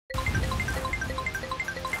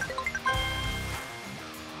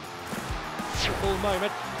wonderful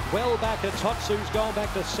moment. Well back, Atotsu's gone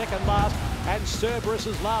back to second last, and Cerberus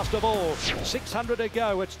is last of all. 600 to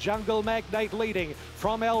go. It's Jungle Magnate leading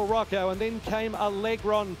from El Rocco, and then came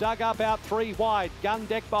Allegron, dug up out 3 wide. Gun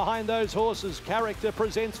deck behind those horses. Character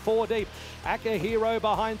presents 4 deep. Akahiro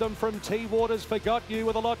behind them from T Waters. Forgot You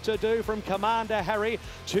with a lot to do from Commander Harry.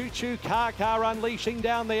 Choo Choo Car unleashing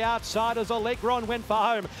down the outside as Allegron went for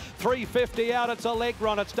home. 350 out, it's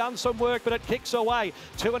Allegron. It's done some work, but it kicks away.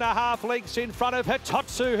 2.5 lengths in front of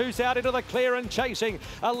Hitotsu, who's out into the clear and chasing.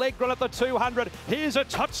 Allegron at the 200. Here's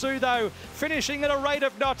Hitotsu though, finishing at a rate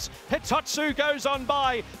of knots. Hitotsu goes on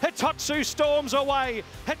by. Hitotsu storms away.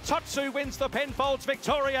 Hitotsu wins the Penfolds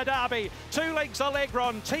Victoria Derby. 2 lengths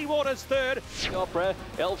Allegron. T Waters third. Opera,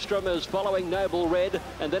 Elfstrom is following Noble Red,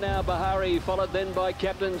 and then Al Bahari, followed then by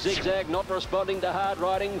Captain Zigzag, not responding to hard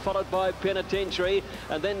riding, followed by Penitentiary,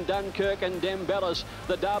 and then Dunkirk and Dembellis.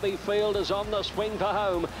 The Derby field is on the swing for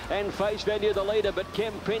home, and Face Value the leader, but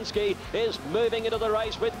Kempinski is moving into the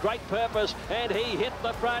race with great purpose, and he hit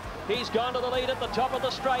the front. He's gone to the lead at the top of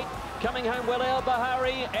the straight. Coming home well, Al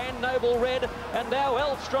Bahari and Noble Red, and now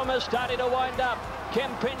Elfstrom is starting to wind up.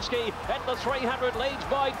 Kempinski at the 300 leads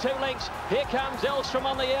by 2 lengths. Here comes Elfstrom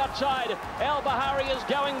on the outside. Al Bahari is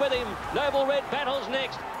going with him. Noble Red battles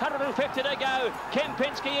next. 150 to go.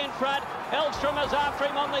 Kempinski in front. Elfstrom is after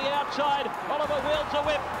him on the outside. Oliver wields a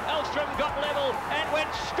whip. Elfstrom got level and went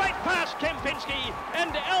straight past Kempinski.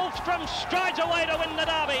 And Elfstrom strides away to win the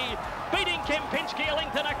Derby, beating Kempinski a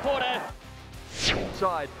length and a quarter.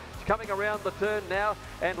 Inside. Coming around the turn now,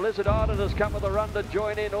 and Lizard Island has come with a run to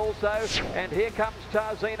join in also, and here comes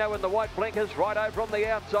Tarzino in the white blinkers right over on the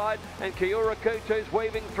outside, and Kiura Kutu's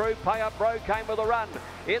weaving through. Pay Up Bro came with a run.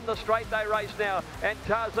 In the straight they race now, and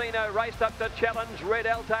Tarzino raced up to challenge Red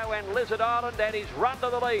Alto and Lizard Island, and he's run to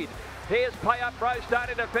the lead. Here's Pay Up Bro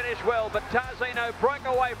starting to finish well, but Tarzino broke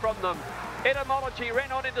away from them. Etymology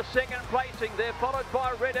ran on into second placing. They're followed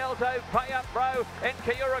by Red Alto, Pay Up Bro and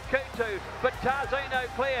Kiura Kutu. But Tarzino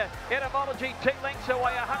clear. Etymology 2 lengths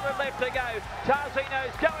away, 100 left to go.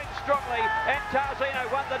 Tarzino's going strongly, and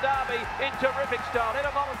Tarzino won the Derby in terrific style.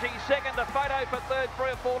 Etymology second, the photo for third, 3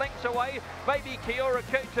 or 4 lengths away. Maybe Kiura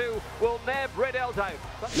Kutu will nab Red Alto.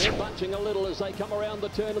 They're bunching a little as they come around the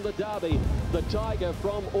turn of the Derby. The Tiger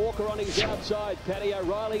from Orca on his outside. Paddy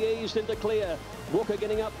O'Reilly eased into clear. Walker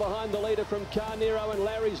getting up behind the leader from Carnero, and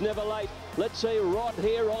Larry's never late. Let's see Rod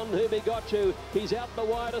here on Who Be Got You. He's out the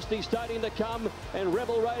widest, he's starting to come, and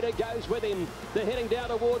Rebel Raider goes with him. They're heading down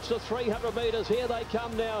towards the 300 metres. Here they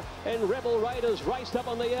come now, and Rebel Raider's raced up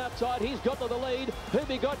on the outside. He's got to the lead. Who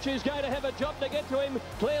Be Got You's going to have a job to get to him.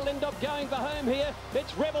 Claire Lindop going for home here.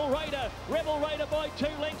 It's Rebel Raider. Rebel Raider by 2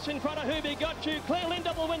 lengths in front of Who Be Got You. Claire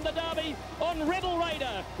Lindop will win the Derby on Rebel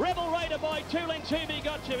Raider. Rebel Raider by 2 lengths. Who Be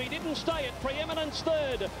Got You. He didn't stay at preeminence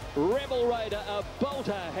third. Rebel Raider, a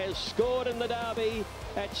bolter, has scored in the Derby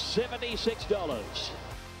at $76.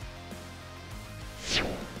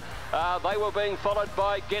 They were being followed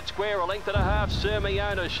by Get Square, a length and a half,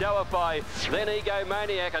 Sermiona, Showify, then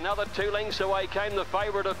Egomaniac. Another 2 lengths away came the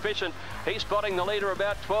favourite Efficient. He's spotting the leader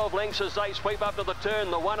about 12 lengths as they sweep up to the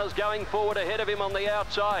turn. The one is going forward ahead of him on the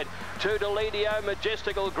outside. 2 Delidio,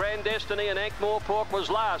 Majestical, Grand Destiny, and Ankmore Pork was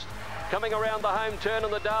last. Coming around the home turn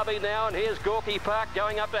in the Derby now, and here's Gorky Park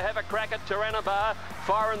going up to have a crack at Taranabar.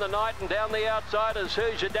 Fire in the Night, and down the outside is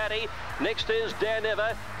Who's Your Daddy. Next is Dan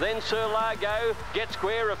Ever, then Sir Largo. Get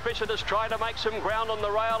Square, Efficient is trying to make some ground on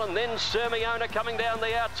the rail, and then Sermiona coming down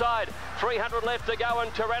the outside. 300 left to go,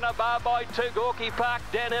 and Taranabar by 2, Gorky Park,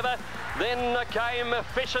 Dan Ever. Then came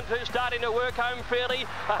Efficient, who's starting to work home fairly.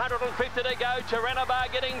 150 to go,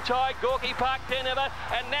 Taranabar getting tied, Gorky Park, Dan Ever,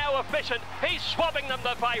 and now Efficient. He's swabbing them,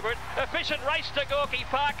 the favourite. Efficient raced to Gorky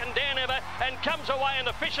Park and Dan Ever, and comes away, and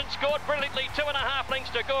Efficient scored brilliantly, 2.5 lengths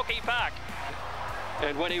to Gorky Park.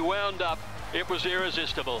 And when he wound up, it was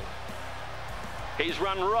irresistible. He's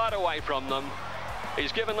run right away from them.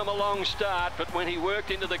 He's given them a long start, but when he worked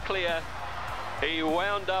into the clear, he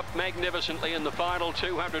wound up magnificently in the final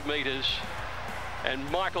 200 metres, and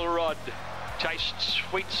Michael Rodd tastes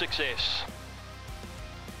sweet success.